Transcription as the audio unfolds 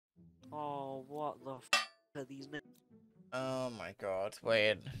Oh, what the f are these men? Oh my god,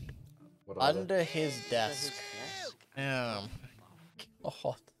 wait. What are Under his desk. Desk? God.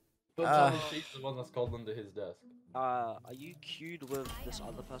 Don't tell me she's the one that's called under his desk. Are you queued with this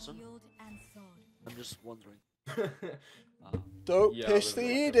other person? I'm just wondering. Don't Yeah, piss I the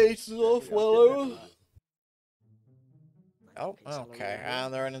was edaters off, yeah. Wello. Oh, Thanks, okay. hello.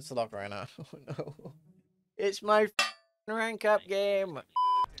 And they're in into lock right now. Oh no. It's my rank up game.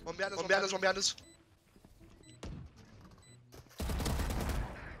 One behind us, one behind us, one behind us.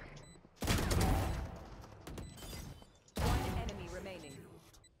 One enemy remaining.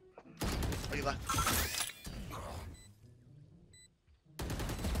 Are you there?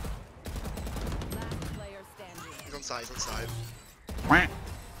 Last player standing. He's on side, he's on side.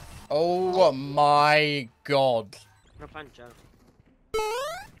 Oh my god. No punch out.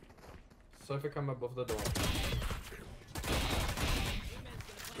 Sofa come above the door.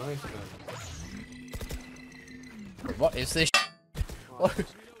 Nice man. What is this?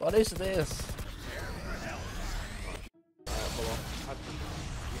 What is this?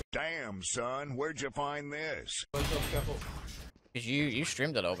 Damn, son, where'd you find this? Careful. Cause you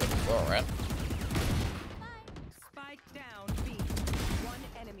streamed it over before, right? Spike down B. One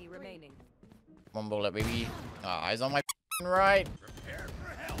enemy remaining. One bullet, baby. Eyes on my right. Enemy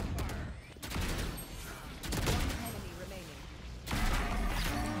remaining.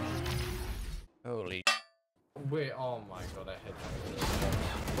 Holy. Wait, oh my god, I hit that.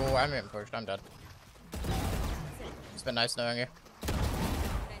 Oh, I'm getting pushed. I'm dead. It's been nice knowing you.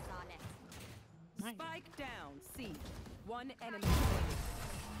 Spike down C. One enemy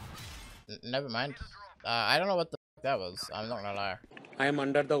remaining. Never mind. I don't know what the f that was. I'm not gonna lie. I am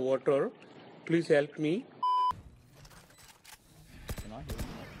under the water. Please help me.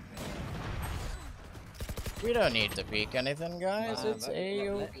 We don't need to peek anything, guys. It's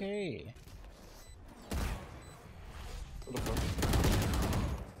a-okay.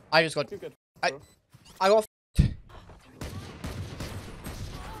 I just got. I got. The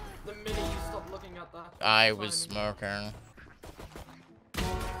minute you stop looking at that. I was smoking.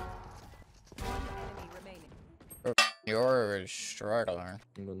 One enemy remaining. You're struggling.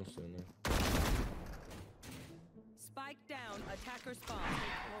 I'm gonna say no. Spike down. Attacker spawn.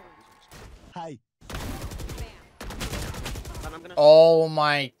 Hi. And I'm gonna. Oh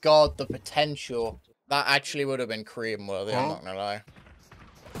my god, the potential. That actually would have been cream worthy, I'm not gonna lie.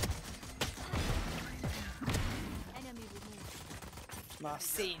 My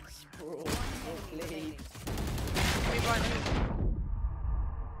seeds, bro. Remaining.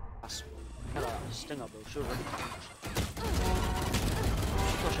 That's stinger, bro. Sure, ready.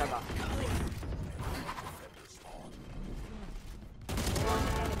 Push that back.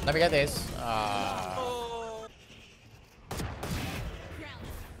 Let me get this.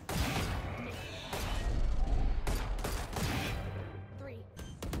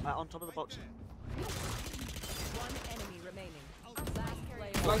 On top of the box. One enemy remaining. Last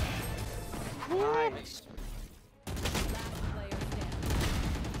player. Nice. Last player standing.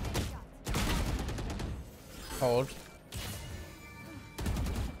 Hold.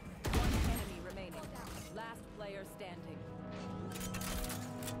 One enemy remaining. Last player standing.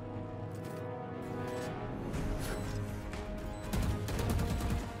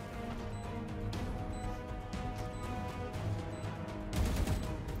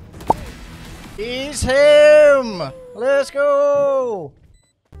 He's him! Let's go!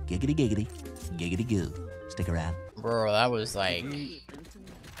 Giggity giggity, giggity goo. Stick around. Bro, that was like Did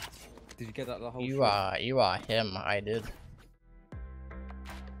you get that the whole you are him, I did.